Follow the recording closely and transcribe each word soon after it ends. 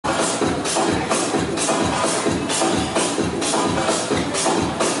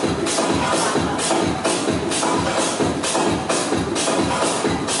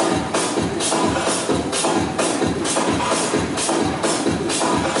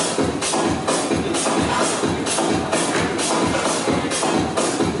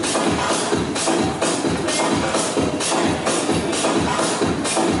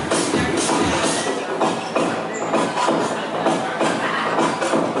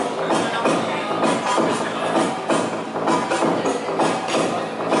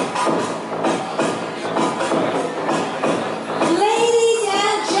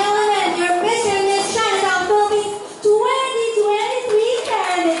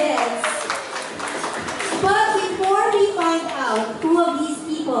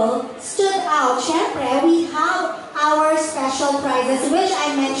prizes, which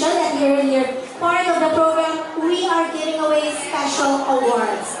I mentioned at the earlier part of the program. We are giving away special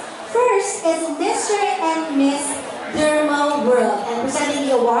awards. First is Mr. and Miss Dermaworld, and presenting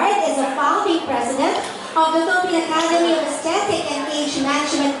the award is the founding president of the Philippine Academy of Aesthetic and Age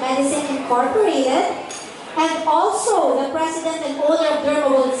Management Medicine Incorporated, and also the president and owner of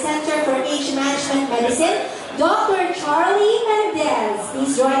Dermaworld Center for Age Management Medicine, Dr. Charlie Mendez.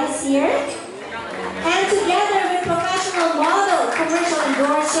 Please join us here. And together with professional model, commercial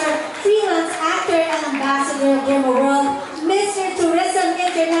endorser, freelance actor, and ambassador of Dermaworld, Mr. Tourism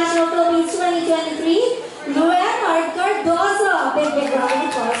International Philippines 2023, Leonard Cardozo. Big round of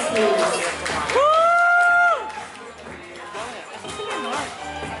applause, please.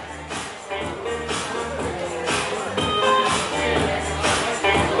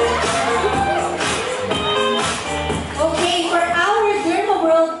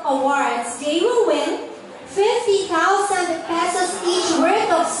 Awards, they will win 50,000 pesos each worth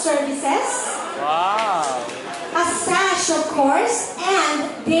of services. Wow! A sash, of course,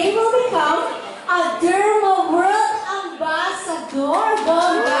 and they will become a Dermaworld ambassador.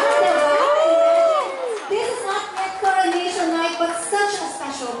 This is not yet Coronation night, but such a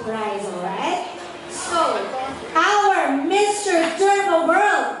special prize, alright? So, our Mr.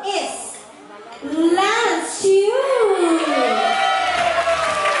 Dermaworld is Lance Yu.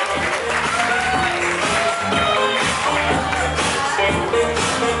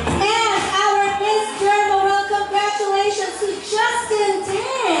 Justine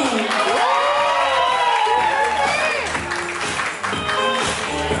Teng.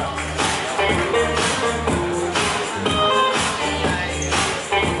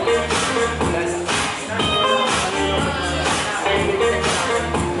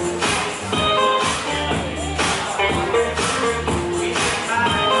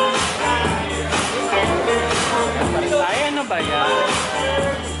 Ay, ano ba yan?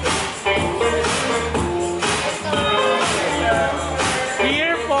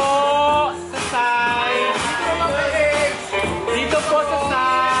 Here po sa side. Dito po sa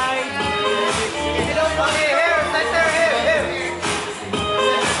side. Dito po. Here, center, here.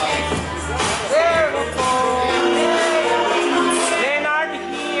 Here po. Leonard,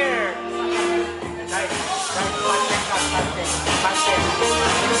 here.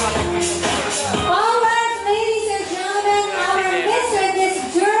 Alright, ladies and gentlemen, our Mr. and Miss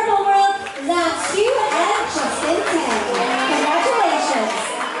Dermaworld, Lance Yu and Justine Teng. Congratulations.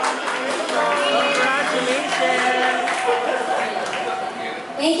 Congratulations.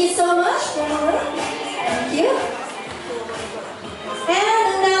 Thank you so much, Dermaworld. Thank you.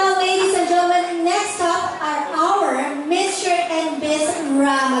 And now, ladies and gentlemen, next up are our Mr. and Miss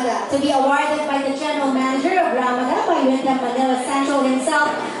Ramada, to be awarded by the General Manager of Ramada, by Manila Central himself,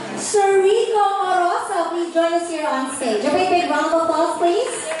 Sir Rico Orosa. Please join us here on stage. A big round of applause,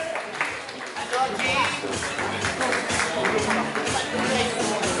 please.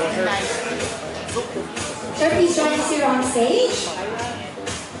 Sir, please join us here on stage.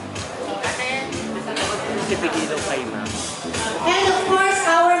 And of course,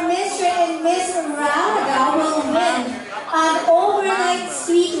 our Mr. and Miss Ramada will win an overnight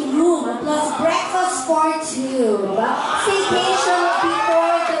suite room plus breakfast for two. Staycation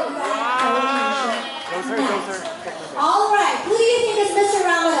before the grand coronation. All right, who do you think is Mr.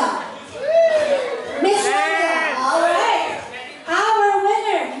 Ramada? Miss Ramada. All right. Our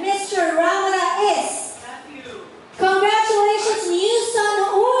winner, Mr. Ramada, is congratulations, Newson.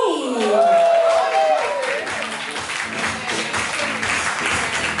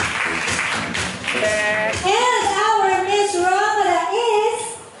 And our Miss Ramada is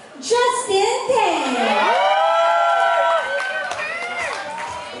Justine Teng.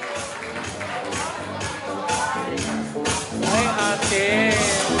 Hi, ate.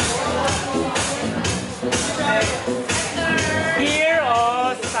 Here,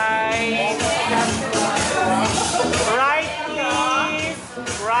 oh, side. Right, please.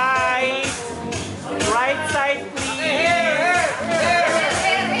 Right. Right side, please.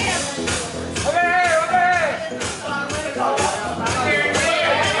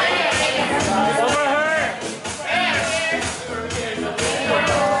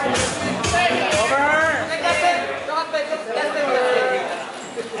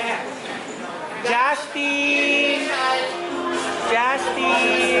 Justine!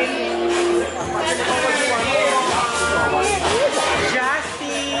 Justine!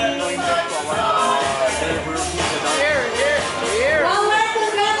 Justine! Here! Alright,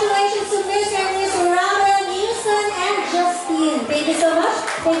 congratulations to Mr. and Miss Ramada, Newson, and Justine. Thank you so much.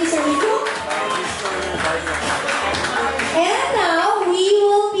 Thank you, Sir Rico. And now we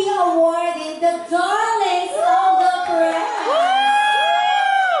will be awarding the darlings of the press.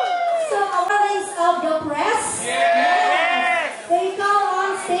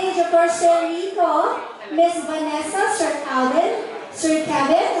 course, Sir Rico, Miss Vanessa, Sir Alvin, Sir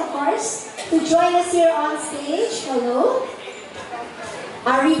Kevin, of course, to join us here on stage. Hello.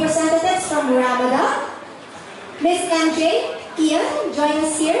 Our representatives from Ramada, Miss MJ, Ian, join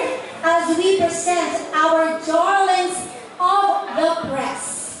us here as we present our darlings of the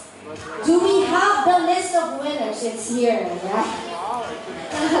press. Do we have the list of winners? It's here. Yeah?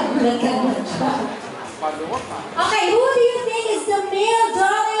 Okay, who do you think is the male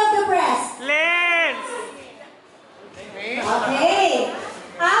darling of the press? Lens! Okay,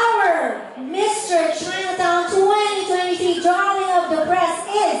 our Mr. Chinatown 2023 darling of the press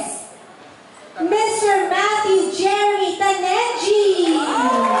is Mr. Matthew Geremy Tanengge.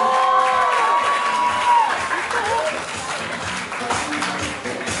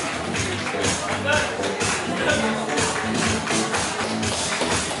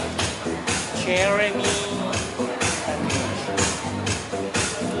 Geremy.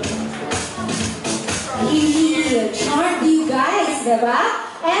 He charmed you guys, diba?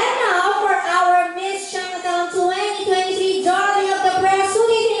 And now for our Miss Chinatown 2023 darling of the press, who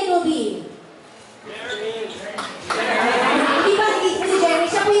do you think it will be? Hindi ba si Jeremy?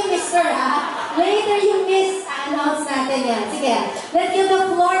 Siya po yung mister, ha? Later yung miss-announce natin yan. Sige, let's give the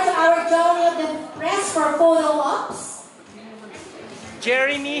floor to our darling of the press for photo ops.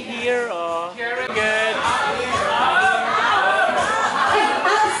 Geremy here, oh. Good. Ay,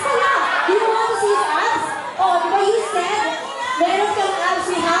 abs pala! Do you want to see his abs? Oh, diba you said, meron kang abs,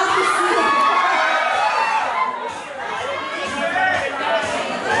 we have to see it.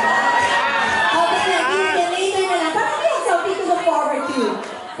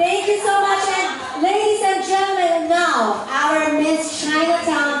 Thank you so much, and ladies and gentlemen, now our Miss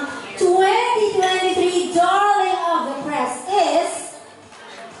Chinatown 2023 darling of the press is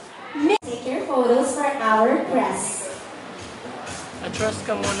Miss. Take your photos for our press. Atras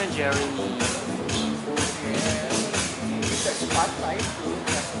ka muna, Geremy. Spotlight.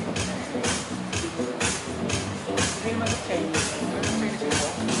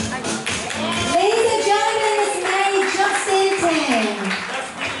 Ladies and gentlemen, Miss Mary Justine Teng.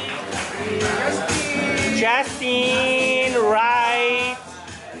 Justine, right.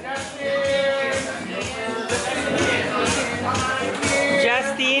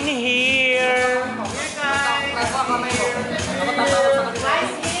 Justine here.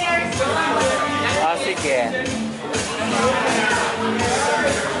 Oh, sige.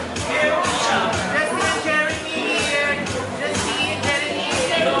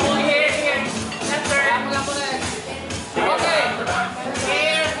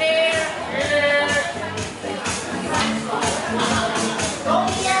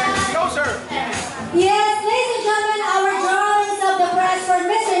 Yes, ladies and gentlemen, our darlings of the press for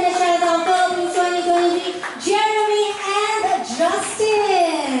Mr. and Miss Chinatown Philippines 2023, Geremy and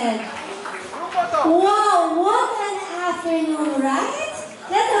Justine. Wow, what an afternoon, right?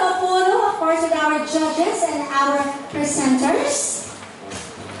 Let's have a photo, of course, with our judges and our presenters.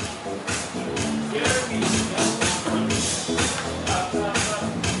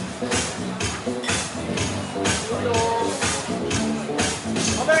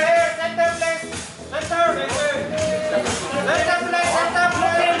 Over here, center please. Center. Center please, center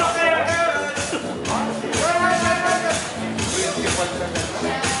please.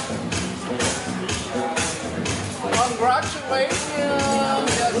 Congratulations.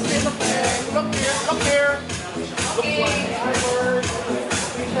 Look here, look here.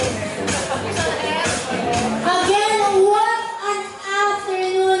 Again, what an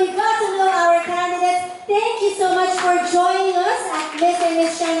afternoon. We got to know our candidates. Thank you so much for joining us at Mr. and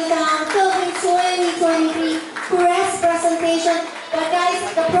Miss Chinatown Philippines 2023 press presentation. But guys,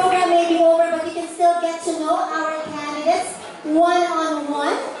 the program may be over, but you can still get to know our candidates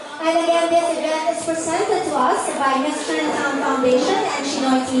one-on-one. And again, this event is presented to us by Miss Chinatown Foundation and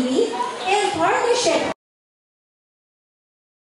Shinoy TV in partnership